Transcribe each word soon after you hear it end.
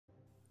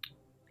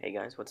Hey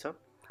guys, what's up?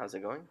 How's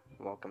it going?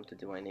 Welcome to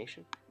Dubai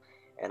Nation,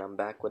 and I'm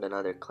back with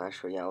another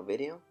Clash Royale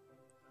video.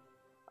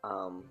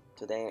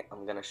 Today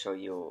I'm gonna show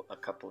you a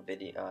couple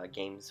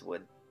games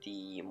with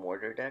the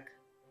Mortar Deck.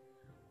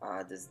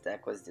 This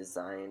deck was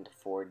designed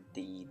for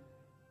the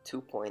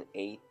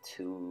 2.8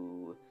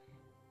 to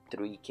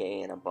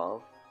 3K and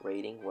above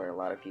rating, where a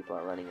lot of people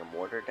are running a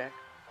Mortar Deck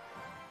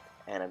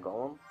and a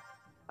Golem.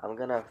 I'm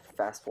gonna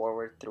fast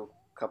forward through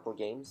a couple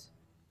games,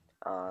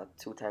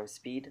 2 times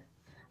speed.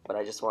 But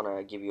I just want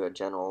to give you a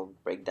general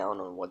breakdown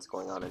on what's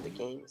going on in the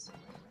games.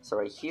 So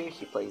right here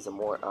he plays a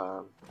more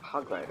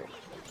Hog Rider.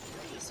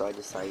 So I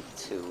decide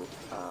to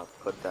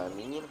put the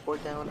minion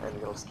fort down and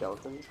little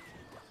skeletons,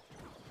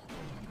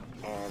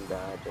 and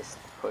just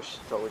push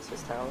towards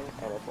his tower,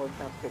 and it worked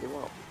out pretty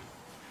well.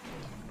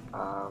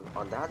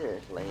 On the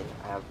other lane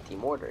I have the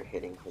mortar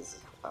hitting his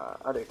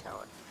other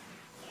tower.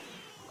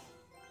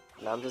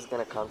 Now I'm just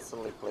gonna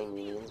constantly play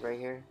minions right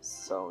here,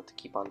 so to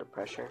keep under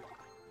pressure.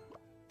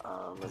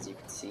 As you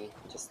can see,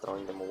 just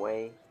throwing them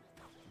away.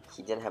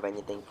 He didn't have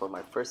anything for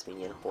my first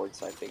minion horde,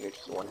 so I figured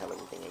he won't have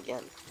anything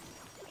again.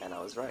 And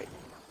I was right.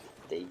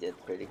 They did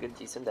pretty good,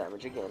 decent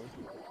damage again.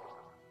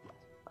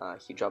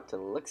 He dropped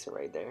an elixir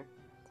right there.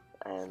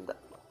 And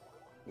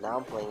now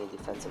I'm playing a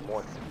defensive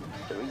mortar.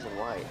 The reason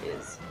why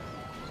is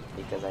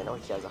because I know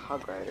he has a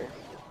Hog Rider.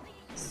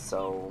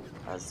 So,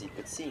 as you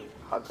could see,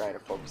 Hog Rider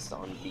focused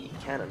on the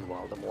cannon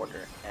while the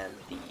mortar and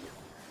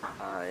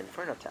the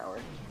Inferno Tower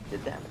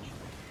did damage.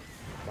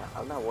 Now,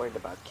 I'm not worried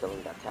about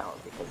killing that tower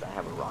because I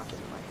have a rocket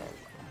in my hand,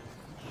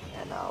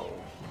 and I'll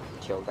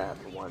kill that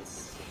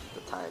once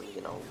the time,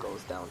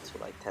 goes down to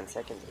like 10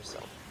 seconds or so.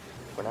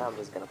 For now, I'm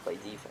just gonna play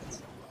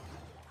defense.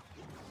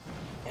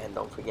 And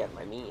don't forget,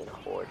 my minion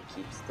horde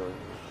keeps doing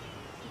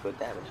good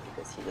damage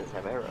because he does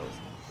have arrows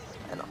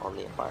and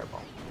only a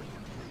fireball.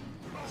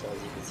 So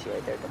as you can see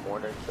right there, the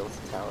mortar kills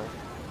the tower.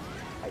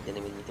 I didn't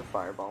even need to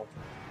fireball.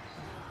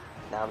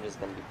 Now I'm just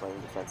gonna be playing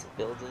defensive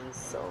buildings,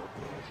 so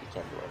he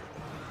can't do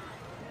anything.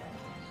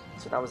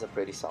 So that was a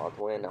pretty solid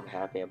win. I'm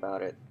happy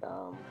about it.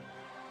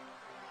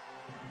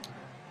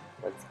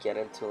 Let's get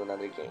into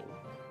another game.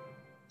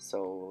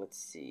 So let's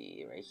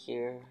see, right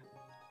here,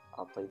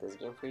 I'll play this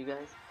game for you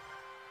guys.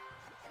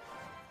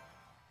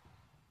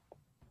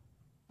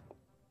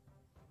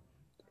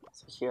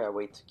 So here I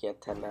wait to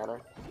get 10 mana,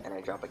 and I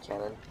drop a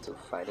cannon to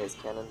fight his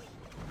cannon.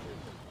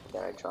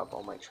 Then I drop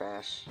all my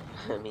trash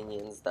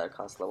minions that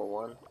cost level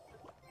 1.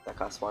 That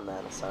cost 1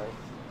 mana, sorry.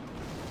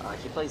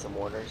 He plays a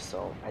mortar,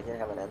 so I didn't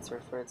have an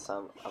answer for it,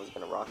 so I was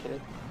gonna rocket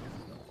it.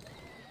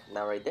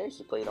 Now right there,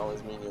 he played all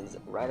his minions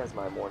right as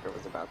my mortar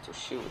was about to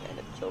shoot, and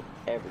it killed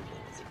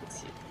everything, as you can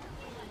see.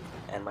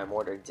 And my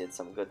mortar did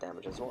some good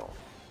damage as well.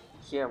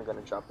 Here I'm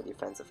gonna drop a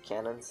defensive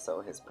cannon,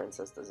 so his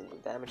princess doesn't do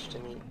damage to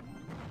me.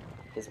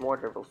 His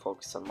mortar will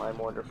focus on my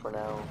mortar for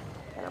now,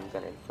 and I'm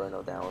gonna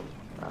inferno down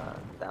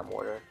that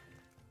mortar.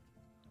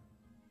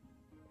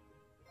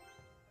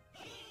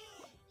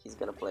 He's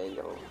gonna play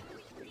little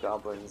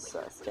goblins,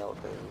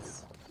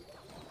 skeletons,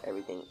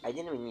 everything. I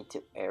didn't even need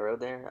to arrow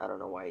there. I don't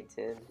know why I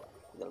did.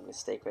 Little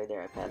mistake right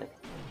there. I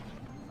panicked.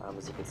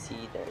 As you can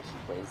see there, he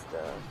plays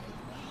the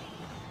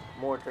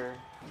mortar.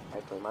 I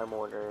play my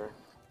mortar.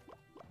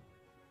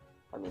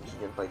 I mean, he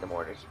didn't play the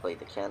mortar. He played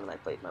the cannon. I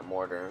played my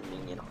mortar.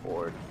 Minion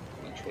horde.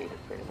 We traded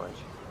pretty much.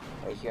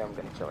 Right here, I'm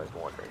gonna kill his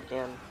mortar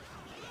again.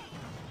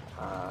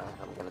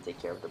 I'm gonna take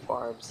care of the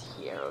barbs.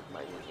 He arrowed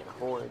my minion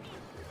horde.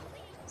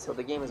 So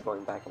the game is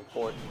going back and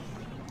forth.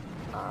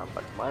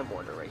 But my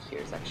mortar right here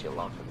is actually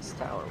locked in this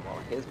tower, while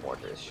his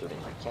mortar is shooting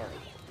my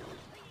cannon.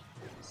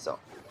 So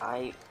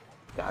I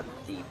got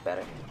the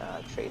better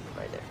trade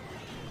right there.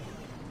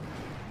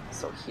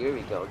 So here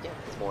we go again.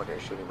 His mortar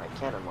is shooting my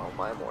cannon, while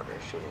my mortar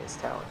is shooting his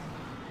tower.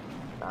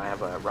 Now I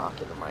have a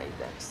rocket in my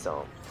deck,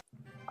 so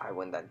I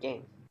win that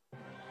game.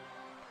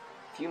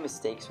 Few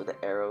mistakes with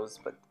the arrows,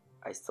 but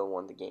I still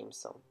won the game,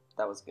 so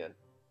that was good.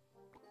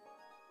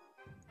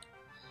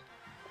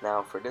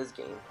 Now for this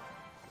game,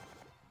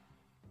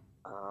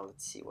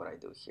 let's see what I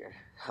do here.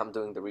 I'm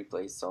doing the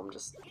replays, so I'm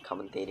just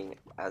commentating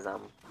as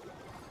I'm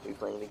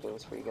replaying the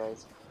games for you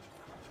guys.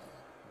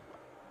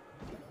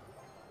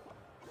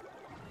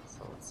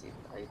 So let's see,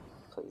 I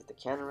place the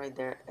cannon right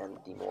there and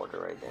the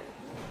mortar right there.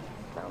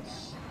 Now,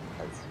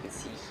 as you can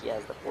see, he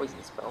has the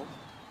poison spell,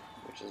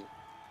 which is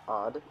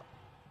odd.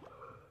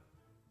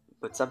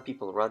 But some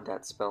people run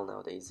that spell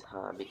nowadays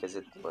because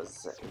it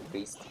was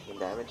increased in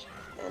damage,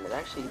 and it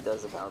actually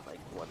does about like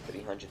what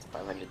 300 to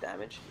 500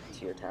 damage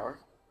to your tower,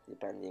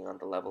 depending on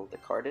the level the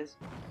card is.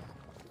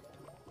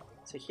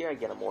 So here I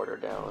get a mortar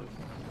down.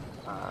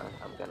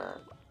 I'm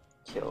gonna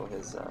kill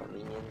his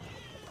minion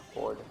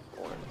horde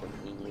or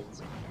the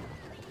minions.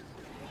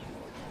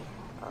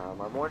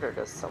 My mortar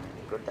does some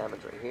good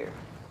damage right here,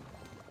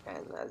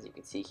 and as you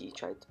can see, he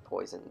tried to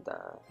poison the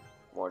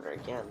mortar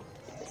again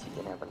because he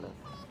didn't have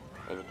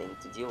anything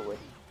to deal with.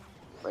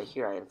 Right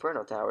here I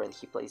Inferno Tower, and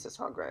he plays his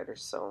Hog Rider,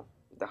 so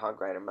the Hog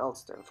Rider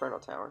melts the Inferno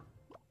Tower.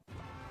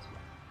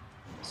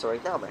 So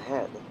right now I'm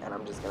ahead, and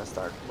I'm just gonna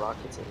start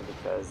rocketing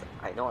because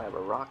I know I have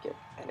a rocket,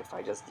 and if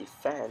I just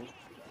defend,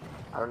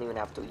 I don't even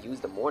have to use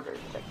the mortar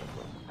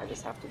technically. I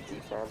just have to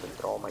defend and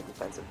throw all my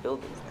defensive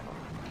buildings down.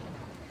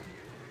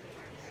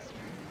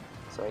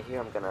 So right here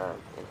I'm gonna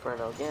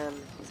Inferno again.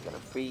 He's gonna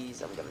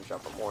freeze. I'm gonna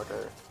drop a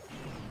mortar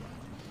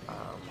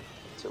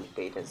to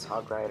bait his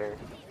Hog Rider.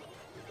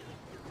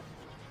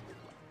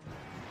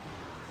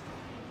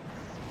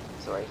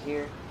 So right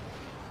here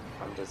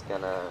I'm just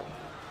gonna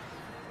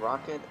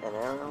rocket an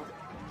arrow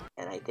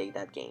and I take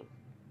that game.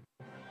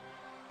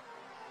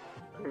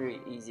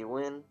 Pretty easy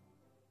win.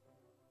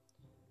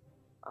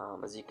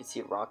 As you can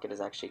see, rocket is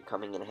actually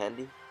coming in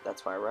handy.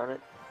 That's why I run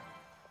it.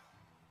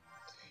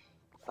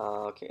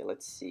 Okay,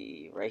 let's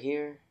see. Right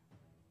here,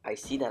 I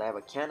see that I have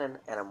a cannon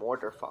and a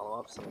mortar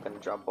follow-up, so I'm gonna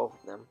drop both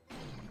of them.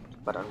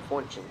 But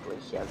unfortunately,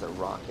 he has a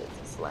rocket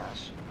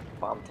slash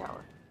bomb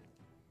tower.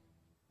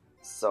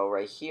 So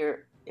right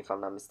here, if I'm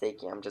not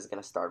mistaken, I'm just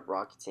gonna start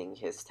rocketing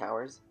his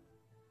towers.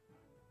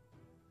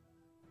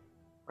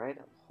 Right?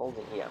 I'm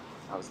holding, yeah.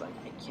 I was like,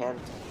 I'm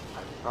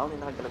probably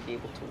not gonna be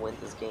able to win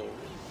this game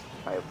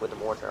with a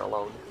mortar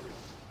alone.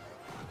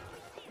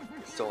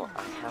 So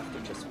I have to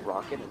just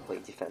rocket and play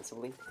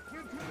defensively.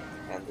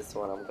 And this is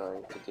what I'm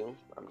going to do.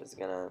 I'm just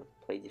gonna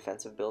play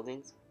defensive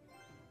buildings.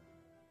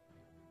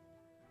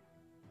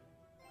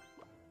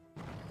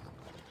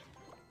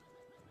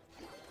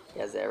 He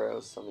has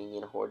arrows, so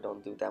minion horde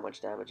don't do that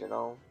much damage at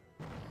all.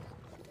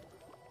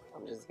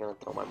 I'm just gonna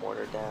throw my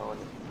mortar down.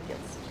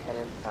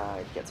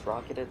 It gets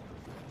rocketed.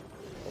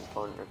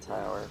 Opponent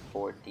tower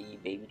for the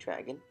baby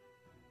dragon.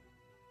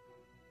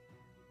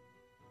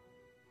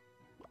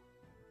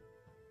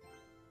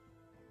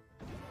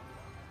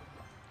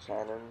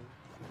 Cannon,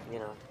 you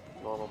know,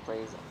 normal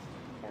plays,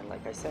 and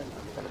like I said,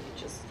 I'm gonna be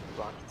just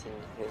rocketing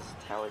his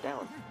tower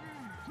down.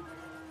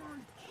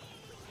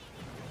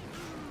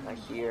 Like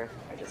here,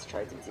 I just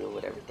try to deal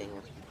with everything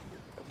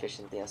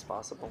efficiently as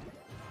possible.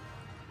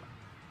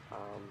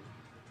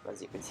 As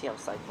you can see, I'm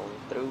cycling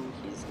through.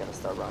 He's gonna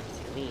start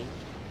rocketing me,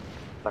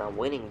 but I'm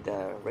winning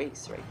the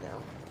race right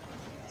now.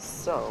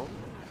 So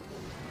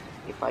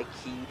if I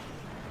keep,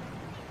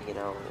 you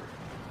know,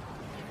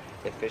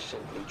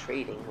 efficiently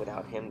trading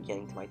without him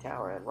getting to my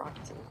tower and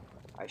rocketing,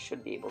 I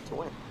should be able to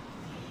win.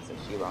 So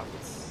he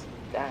rockets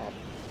that,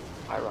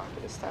 I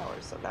rocket his tower,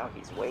 so now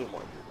he's way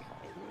more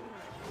behind.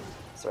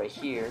 So right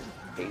here,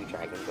 baby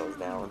dragon goes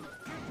down,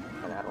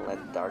 and I don't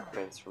let Dark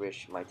Prince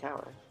rish my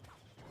tower.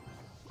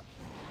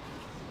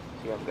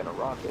 Here I'm gonna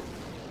rocket,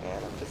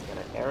 and I'm just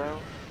gonna arrow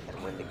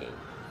and win the game.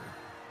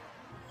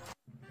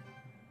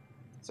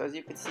 So as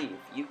you can see,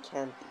 if you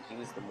can't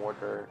use the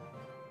mortar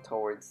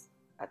towards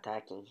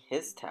attacking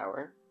his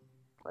tower,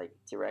 like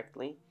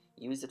directly,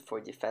 use it for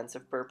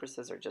defensive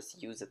purposes or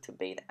just use it to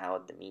bait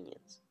out the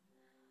minions.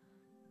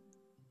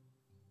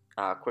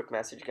 Quick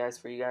message guys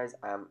for you guys,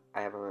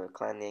 I have a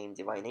clan named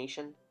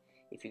Divination.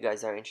 If you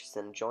guys are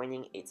interested in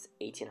joining, it's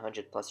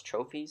 1800 plus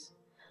trophies.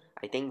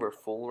 I think we're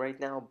full right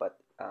now, but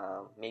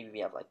maybe we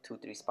have like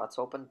 2-3 spots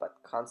open, but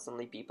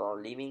constantly people are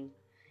leaving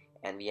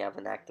and we have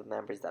inactive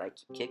members that I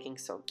keep kicking,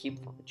 so keep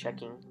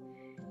checking.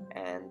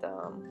 And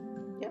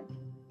yeah,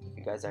 if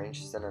you guys are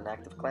interested in an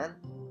active clan,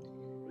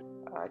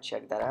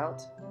 check that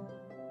out.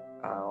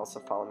 Also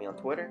follow me on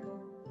Twitter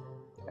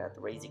at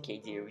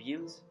RazyKD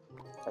Reviews.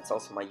 That's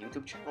also my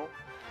YouTube channel.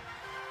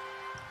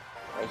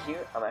 Right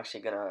here, I'm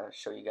actually gonna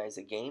show you guys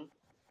a game,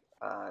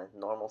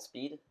 normal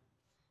speed,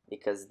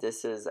 because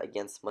this is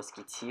against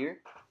Musketeer,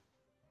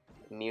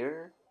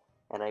 Mirror,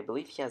 and I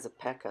believe he has a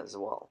P.E.K.K.A as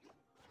well.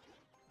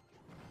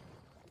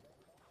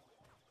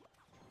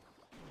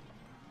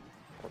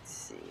 Let's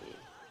see.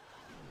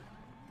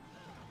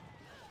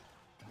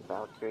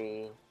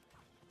 Valkyrie.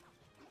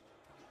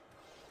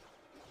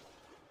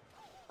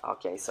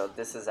 Okay, so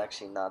this is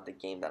actually not the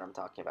game that I'm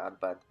talking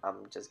about, but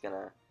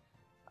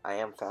I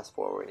am fast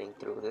forwarding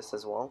through this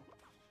as well.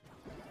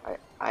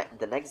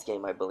 The next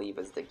game I believe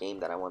is the game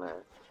that I want to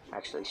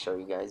actually show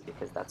you guys,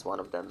 because that's one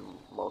of the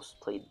most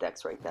played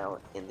decks right now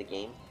in the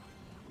game.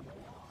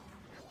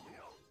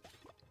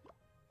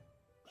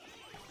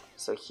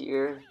 So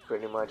here,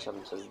 pretty much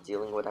I'm just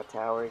dealing with that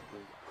tower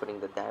and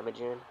putting the damage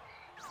in.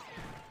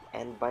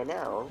 And by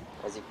now,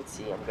 as you can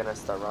see, I'm gonna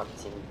start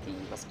rocketing the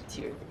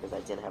Musketeer because I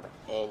didn't have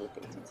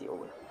anything to deal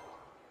with.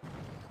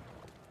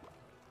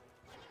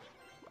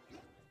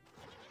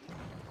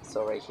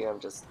 So right here,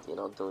 I'm just, you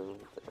know, doing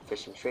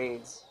efficient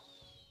trades.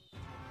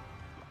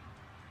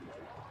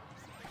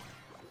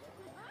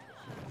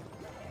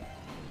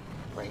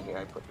 Right here,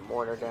 I put the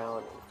mortar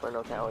down,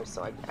 Inferno Tower,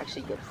 so I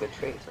actually get good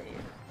trades right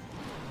here.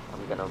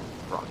 I'm gonna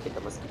rocket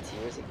the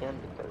Musketeers again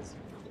because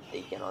if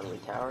they get on your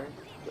tower,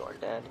 you are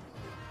dead.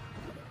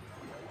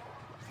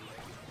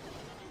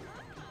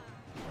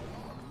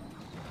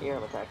 Here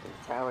I'm attacking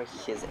the tower.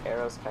 His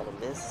arrows kind of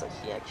missed, so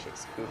he actually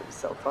screwed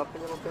himself up a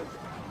little bit.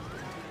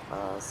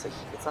 So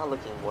it's not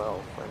looking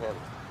well for him.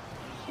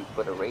 He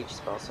put a rage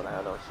spell, so now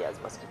I know he has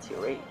Musketeer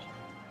Rage.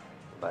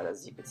 But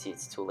as you can see,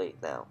 it's too late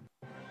now.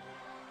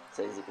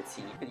 So as you can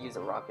see, you could use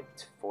a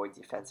rocket for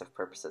defensive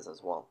purposes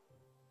as well.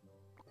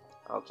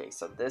 Okay,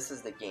 so this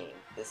is the game.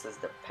 This is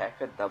the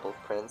P.E.K.K.A Double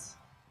Prince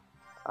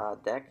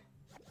deck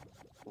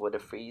with a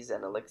freeze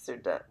and elixir,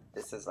 that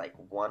this is like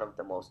one of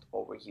the most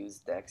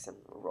overused decks in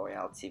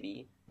Royale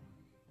TV.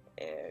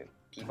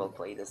 People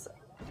play this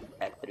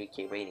at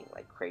 3k rating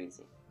like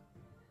crazy.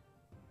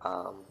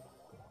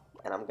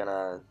 And I'm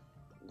gonna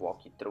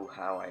walk you through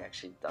how I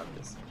actually done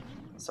this.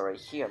 So right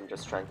here, I'm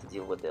just trying to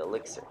deal with the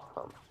elixir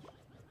pump.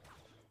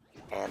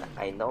 And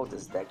I know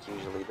this deck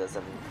usually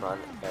doesn't run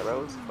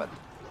arrows, but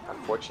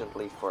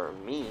unfortunately for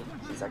me,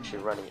 he's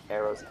actually running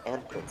arrows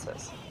and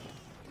princess.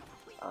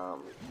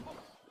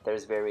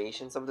 There's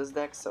variations of this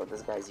deck, so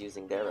this guy's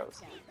using the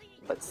arrows.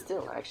 But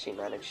still, I actually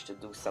managed to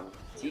do some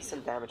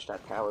decent damage to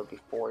that tower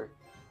before,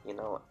 you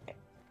know,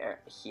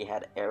 he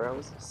had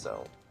arrows,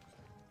 so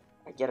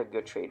I get a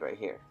good trade right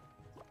here.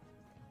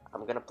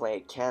 I'm gonna play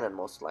a cannon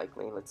most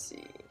likely. Let's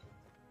see.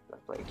 I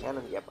play a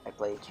cannon. Yep, I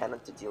play a cannon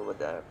to deal with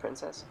the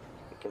princess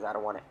because I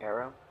don't want an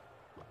arrow.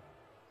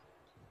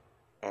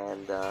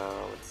 And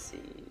let's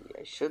see.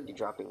 I should be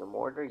dropping a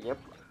mortar. Yep.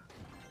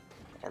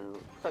 And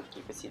look,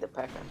 you can see the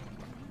P.E.K.K.A.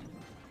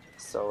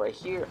 So right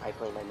here, I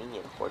play my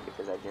minion horde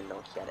because I didn't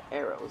know he had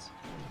arrows.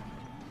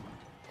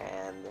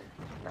 And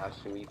now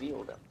he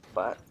revealed them.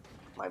 But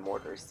my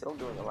mortar is still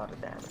doing a lot of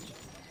damage.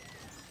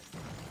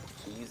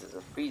 He uses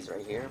a freeze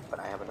right here, but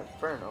I have an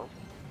inferno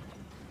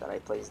that I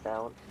place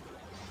down.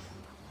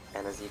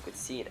 And as you could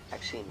see, it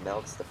actually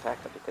melts the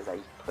P.E.K.K.A. because I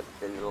put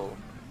the little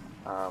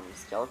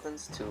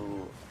skeletons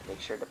to make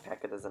sure the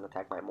P.E.K.K.A. doesn't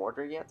attack my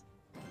mortar yet.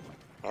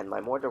 And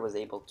my mortar was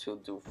able to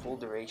do full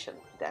duration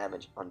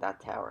damage on that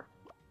tower.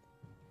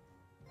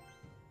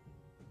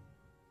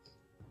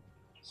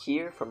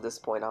 Here, from this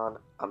point on,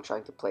 I'm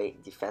trying to play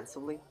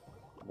defensively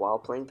while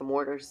playing the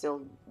mortar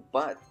still,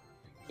 but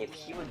if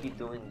he would be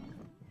doing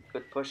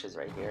good pushes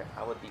right here,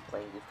 I would be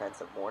playing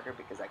defensive mortar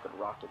because I could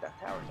rocket that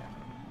tower down.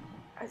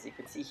 As you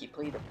can see, he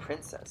played a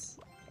princess,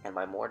 and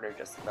my mortar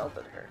just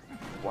melted her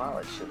while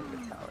it's shooting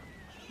the tower.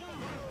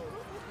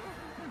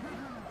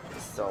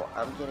 So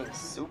I'm getting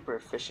super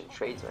efficient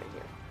trades right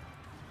here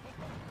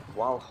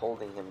while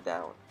holding him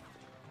down.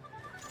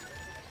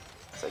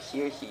 So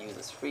here he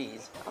uses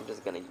freeze. I'm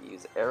just gonna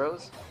use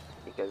arrows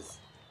because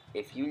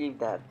if you leave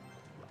that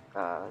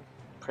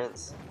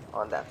prince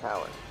on that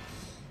tower,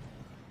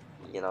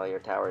 you know, your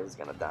tower is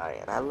gonna die.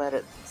 And I let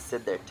it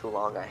sit there too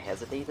long. I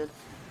hesitated,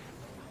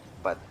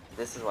 but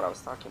this is what I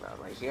was talking about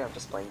right here. I'm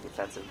just playing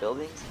defensive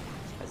buildings.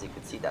 As you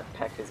can see, that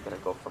P.E.K.K.A. is gonna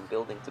go from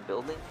building to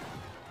building,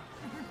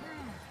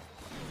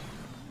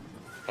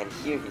 and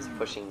here he's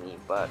pushing me,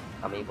 but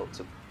I'm able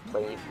to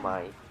play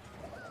my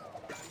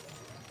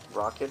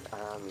rocket,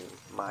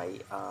 my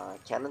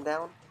cannon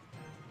down,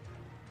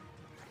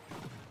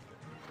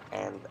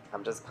 and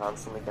I'm just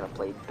constantly gonna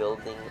play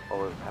building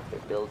or after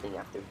building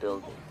after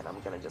building, and I'm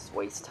gonna just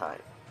waste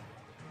time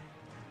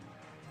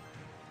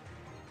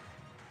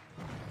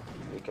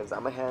because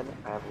I'm ahead.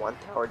 I have one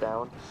tower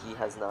down, he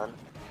has none,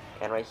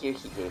 and right here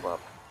he gave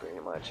up pretty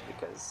much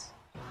because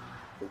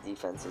the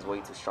defense is way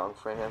too strong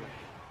for him.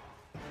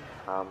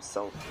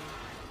 So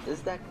this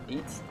deck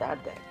beats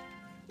that deck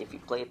if you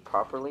play it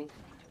properly.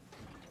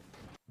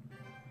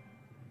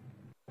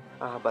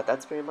 But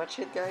that's pretty much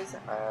it, guys.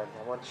 I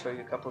want to show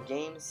you a couple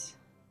games.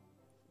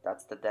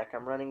 That's the deck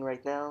I'm running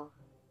right now.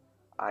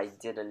 I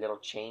did a little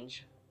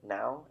change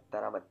now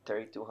that I'm at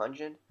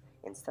 3200.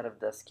 Instead of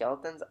the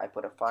skeletons, I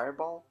put a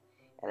fireball,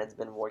 and it's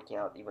been working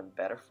out even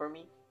better for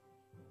me.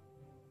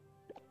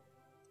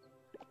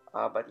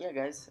 But yeah,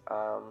 guys,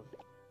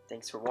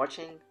 thanks for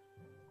watching.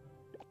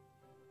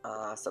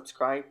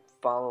 Subscribe,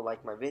 follow,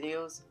 like my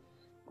videos.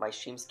 My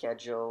stream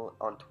schedule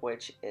on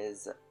Twitch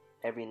is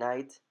every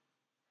night,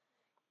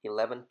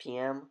 11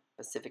 p.m.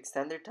 Pacific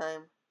Standard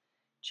Time.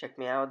 Check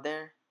me out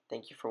there.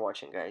 Thank you for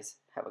watching, guys.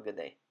 Have a good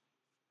day.